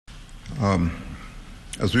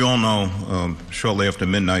As we all know, shortly after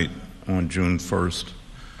midnight on June 1st,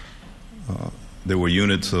 there were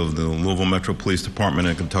units of the Louisville Metro Police Department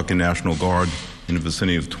and Kentucky National Guard in the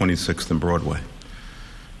vicinity of 26th and Broadway.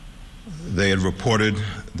 They had reported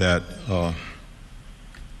that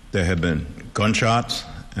there had been gunshots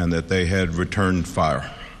and that they had returned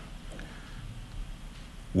fire.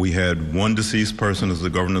 We had one deceased person, as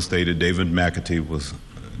the governor stated. David McAtee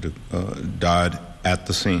died at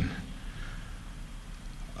the scene.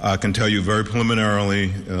 I can tell you very preliminarily,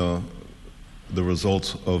 the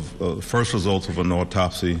results of first results of an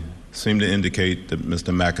autopsy seem to indicate that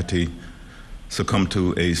Mr. McAtee succumbed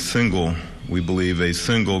to we believe a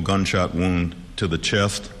single gunshot wound to the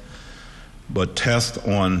chest. But tests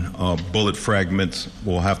on bullet fragments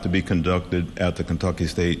will have to be conducted at the Kentucky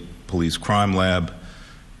State Police Crime Lab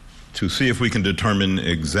to see if we can determine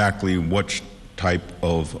exactly which type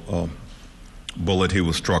of bullet he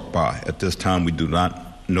was struck by. At this time, we do not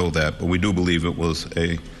know that, but we do believe it was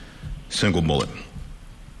a single bullet.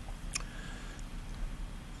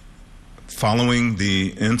 Following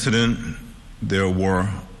the incident, there were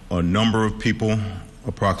a number of people,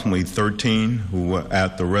 approximately 13, who were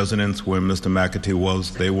at the residence where Mr. McAtee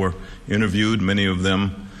was. They were interviewed. Many of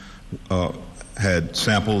them had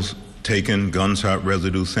samples taken, gunshot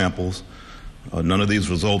residue samples. None of these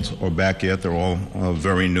results are back yet. They're all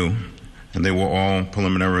very new, and they were all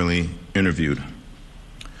preliminarily interviewed.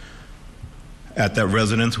 At that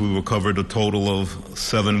residence, we recovered a total of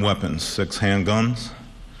 7 weapons, 6 handguns,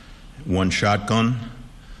 1 shotgun.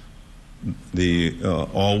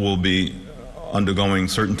 All will be undergoing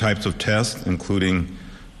certain types of tests, including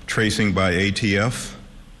tracing by ATF,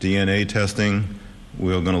 DNA testing.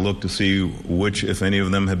 We're going to look to see which, if any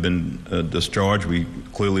of them, have been discharged. We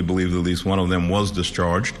clearly believe that at least one of them was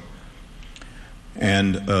discharged.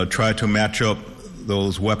 And try to match up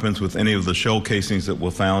those weapons with any of the shell casings that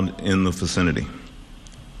were found in the vicinity.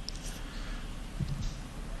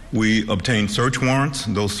 We obtained search warrants.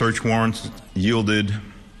 Those search warrants yielded,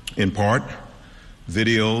 in part,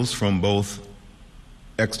 videos from both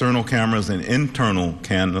external cameras and internal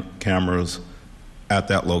cameras at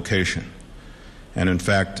that location. And in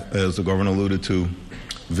fact, as the governor alluded to,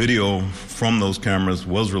 video from those cameras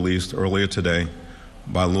was released earlier today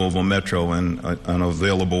by Louisville Metro and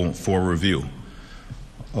available for review.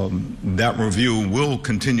 That review will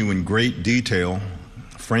continue in great detail,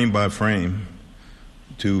 frame by frame,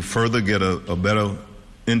 to further get a better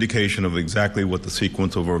indication of exactly what the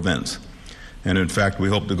sequence of events. And in fact, we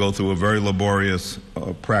hope to go through a very laborious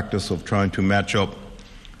practice of trying to match up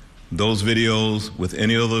those videos with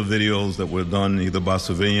any other videos that were done either by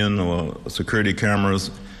civilian or security cameras,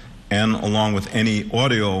 and along with any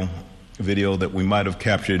audio video that we might have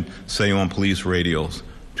captured, say, on police radios,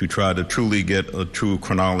 to try to truly get a true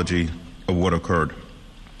chronology of what occurred.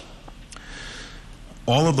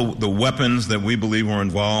 All of the weapons that we believe were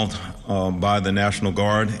involved by the National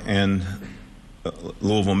Guard and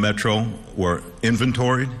Louisville Metro were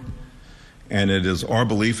inventoried, and it is our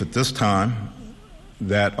belief at this time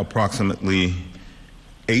that approximately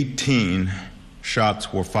 18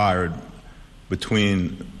 shots were fired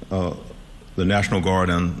between the National Guard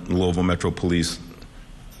and Louisville Metro Police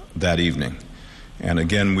that evening. And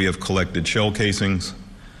again, we have collected shell casings,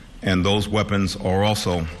 and those weapons are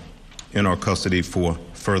also in our custody for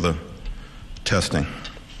further testing.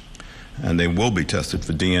 And they will be tested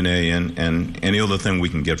for DNA and any other thing we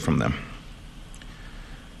can get from them.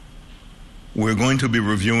 We're going to be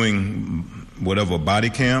reviewing whatever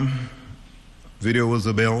body cam video is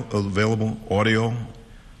available, audio.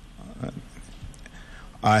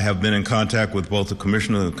 I have been in contact with both the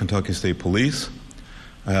Commissioner of the Kentucky State Police.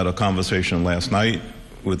 I had a conversation last night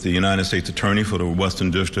with the United States Attorney for the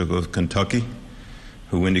Western District of Kentucky,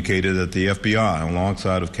 who indicated that the FBI,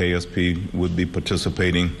 alongside of KSP, would be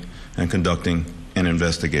participating and conducting an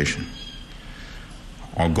investigation.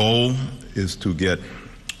 Our goal is to get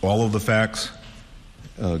all of the facts,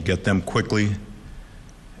 get them quickly,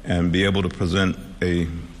 and be able to present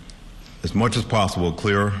as much as possible,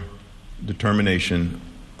 clear determination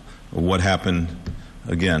of what happened,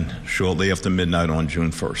 again, shortly after midnight on June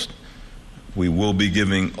 1st. We will be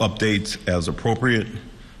giving updates as appropriate,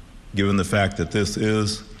 given the fact that this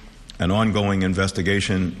is an ongoing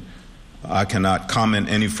investigation. I cannot comment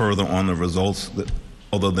any further on the results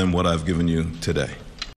other than what I've given you today.